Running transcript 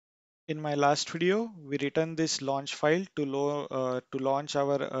In my last video, we written this launch file to launch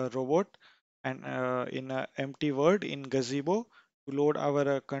our robot and in a empty word in Gazebo to load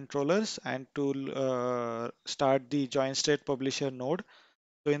our controllers and to start the join state publisher node.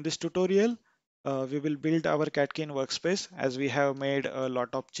 So in this tutorial, we will build our Catkin workspace as we have made a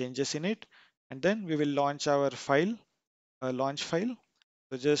lot of changes in it, and then we will launch our file, launch file.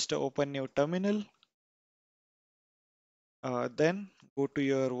 So just open new terminal, then go to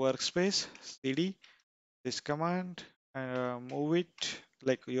your workspace, cd this command, move it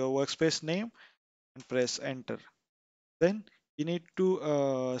like your workspace name and press enter. Then you need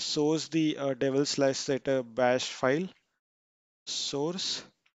to source the devel/setup bash file, source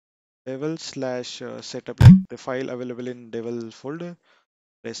devel/setup, like the file available in devel folder.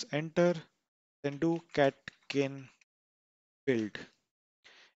 Press enter, then do catkin build.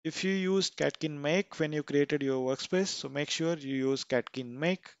 If you used catkin make when you created your workspace, so make sure you use catkin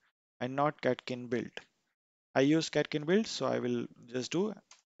make and not catkin build. I use catkin build, so I will just do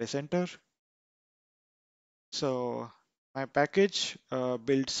press enter. So my package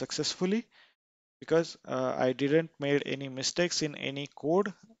built successfully because I didn't made any mistakes in any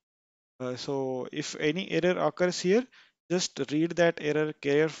code. So if any error occurs here, just read that error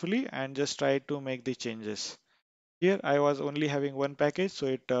carefully and just try to make the changes. Here I was only having one package, so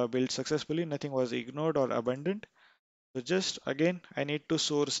it built successfully. Nothing was ignored or abandoned. So just again, I need to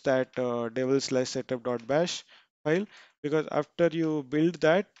source that devel/setup.bash file, because after you build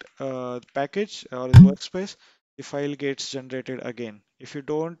that package or the workspace, the file gets generated again. If you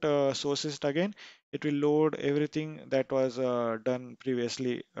don't source it again, it will load everything that was done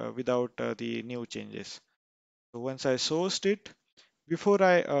previously without the new changes. So once I sourced it, before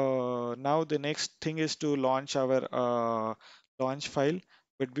I now the next thing is to launch our launch file.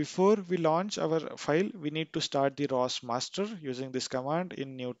 But before we launch our file, we need to start the ROS master using this command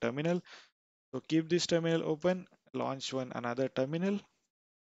in new terminal. So keep this terminal open, launch one another terminal,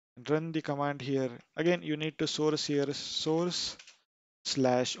 and run the command here. Again, you need to source here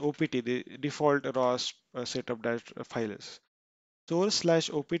source/opt, the default ROS setup dash files.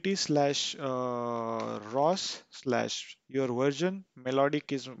 Source/opt/ROS slash your version.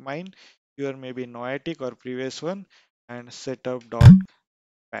 Melodic is mine. Your maybe Noetic or previous one, and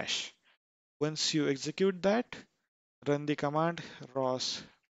setup.bash. Once you execute that, run the command ROS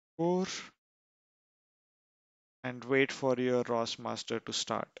core and wait for your ROS master to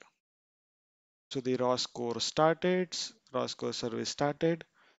start. So the ROS core started, ROS core service started.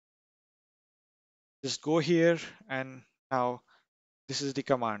 Just go here and now this is the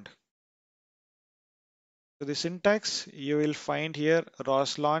command. So the syntax you will find here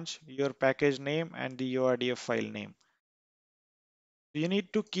ROS launch, your package name and the Urdf file name. You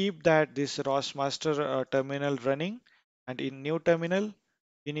need to keep that this ROS master terminal running, and in new terminal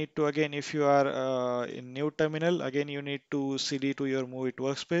you need to again, if you are in new terminal, again you need to cd to your Movit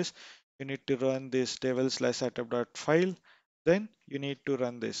workspace. You need to run this devel/setup.file. Then you need to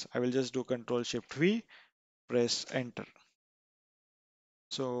run this. I will just do Control Shift V, press enter.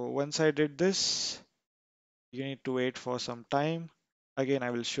 So once I did this, you need to wait for some time. Again,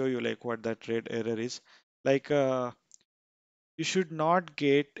 I will show you like what that red error is. Like you should not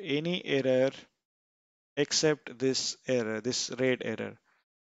get any error except this error, this red error.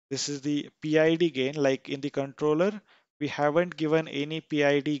 This is the PID gain. Like in the controller, we haven't given any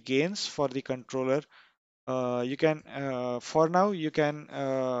PID gains for the controller. You can for now you can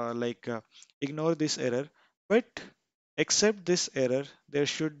ignore this error, but except this error, there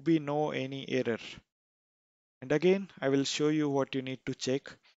should be no any error. And again, I will show you what you need to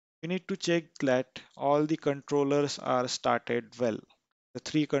check. You need to check that all the controllers are started well. The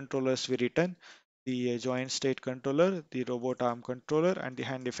three controllers we written, the joint state controller, the robot arm controller, and the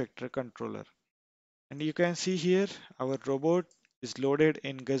hand effector controller. And you can see here our robot is loaded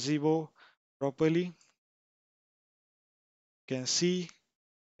in Gazebo properly. You can see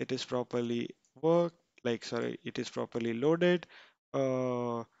it is properly worked, like sorry, it is properly loaded.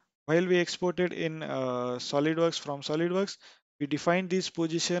 While we exported in SolidWorks from SolidWorks, we defined this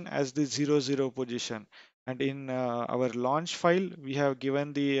position as the 0, 0 position. And in our launch file, we have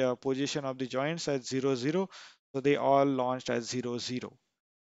given the position of the joints as 0, 0. So they all launched as 0, 0.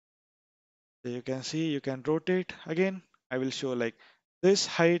 So you can see, you can rotate. Again, I will show like this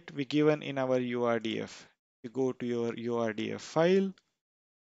height we given in our URDF. You go to your URDF file,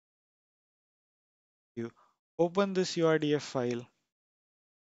 you open this URDF file,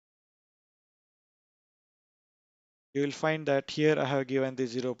 you will find that here I have given the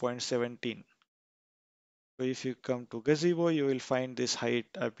 0.17. So if you come to Gazebo, you will find this height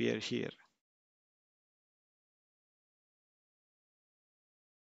appear here.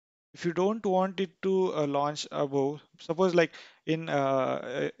 If you don't want it to launch above, suppose like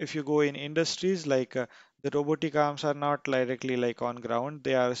if you go in industries like the robotic arms are not directly like on ground,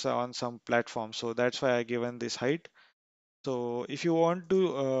 they are on some platform. So that's why I given this height. So if you want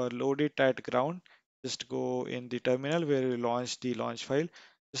to load it at ground, just go in the terminal where you launch the launch file.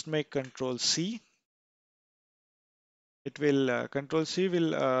 Just make Control C. It will Control C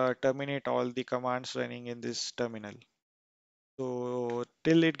will terminate all the commands running in this terminal. So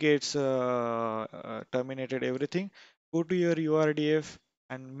till it gets terminated everything, go to your URDF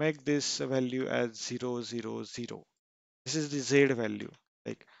and make this value as 000. This is the Z value,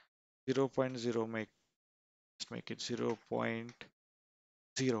 like 0 0.0 let's make it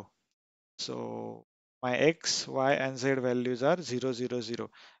 0.0. So my X, Y, and Z values are 000.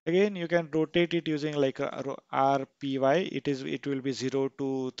 Again, you can rotate it using like a RPY. It will be 0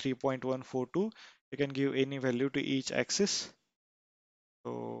 to 3.142. You can give any value to each axis.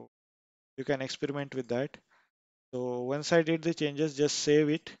 So you can experiment with that. So once I did the changes, just save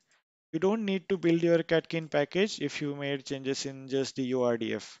it. You don't need to build your Catkin package if you made changes in just the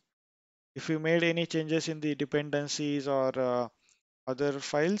URDF. If you made any changes in the dependencies or other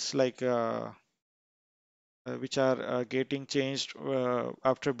files like which are getting changed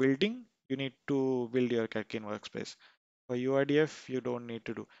after building, you need to build your Catkin workspace. For URDF, you don't need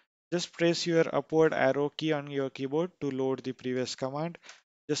to do. Just press your upward arrow key on your keyboard to load the previous command.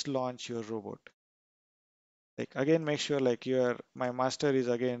 Just launch your robot. Like again, make sure like my master is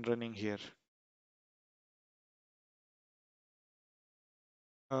again running here.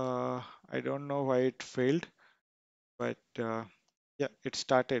 Uh, I don't know why it failed, but yeah, it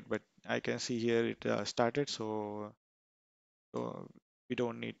started. But I can see here it started, so we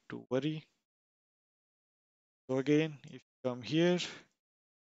don't need to worry. So again, if you come here,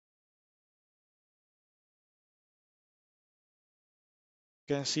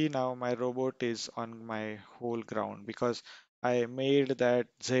 you can see now my robot is on my whole ground because I made that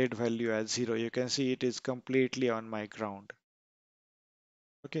Z value as 0. You can see it is completely on my ground.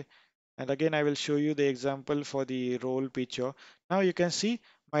 Okay. And again, I will show you the example for the roll picture. Now you can see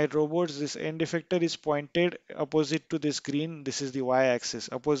my robots, this end effector is pointed opposite to this green. This is the y-axis,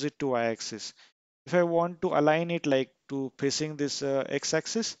 opposite to y-axis. If I want to align it like to facing this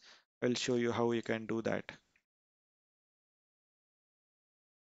x-axis, I'll show you how you can do that.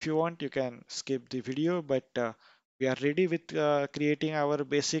 If you want, you can skip the video, but we are ready with creating our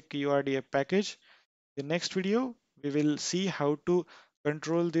basic URDF package. The next video, we will see how to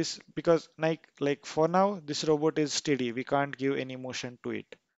control this because like for now, this robot is steady. We can't give any motion to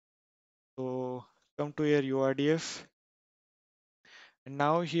it. So come to your URDF and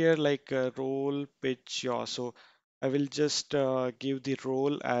now here like roll pitch yaw. So I will just give the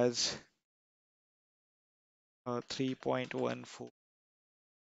roll as 3.14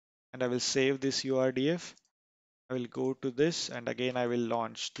 and I will save this URDF. I will go to this and again I will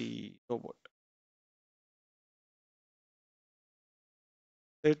launch the robot.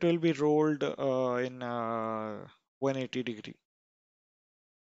 It will be rolled in 180 degree.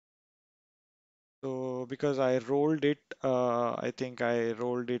 So because I rolled it, I think I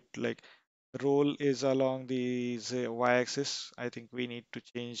rolled it like roll is along the y-axis. I think we need to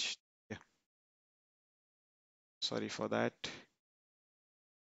change. Yeah, sorry for that.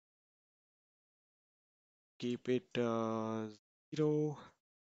 Keep it 0.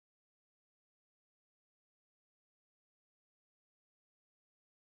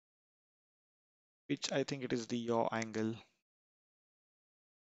 Which I think it is the yaw angle.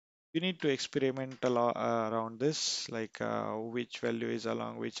 You need to experiment a lot around this, like which value is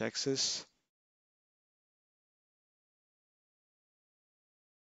along which axis.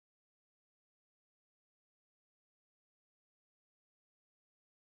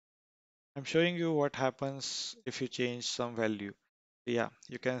 I'm showing you what happens if you change some value. Yeah,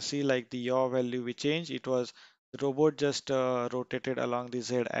 you can see like the yaw value we changed. It was the robot just rotated along the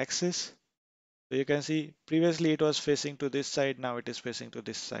z axis. So you can see previously it was facing to this side, now it is facing to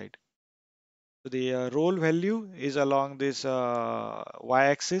this side. So the roll value is along this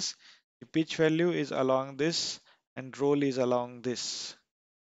y-axis, the pitch value is along this, and roll is along this.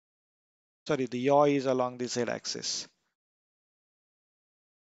 Sorry, the yaw is along the z-axis.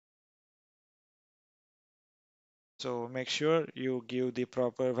 So make sure you give the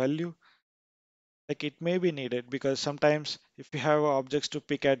proper value. Like it may be needed because sometimes if you have objects to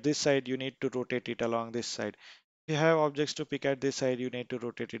pick at this side, you need to rotate it along this side. If you have objects to pick at this side, you need to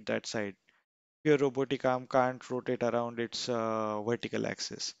rotate it that side. Your robotic arm can't rotate around its vertical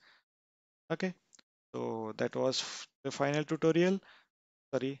axis. Okay, so that was the final tutorial.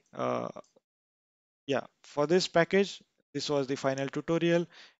 Sorry, yeah, for this package, this was the final tutorial.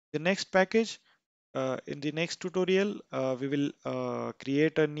 The next package, in the next tutorial, we will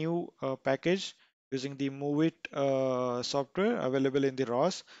create a new package using the Movit software available in the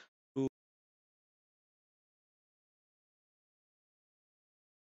ROS.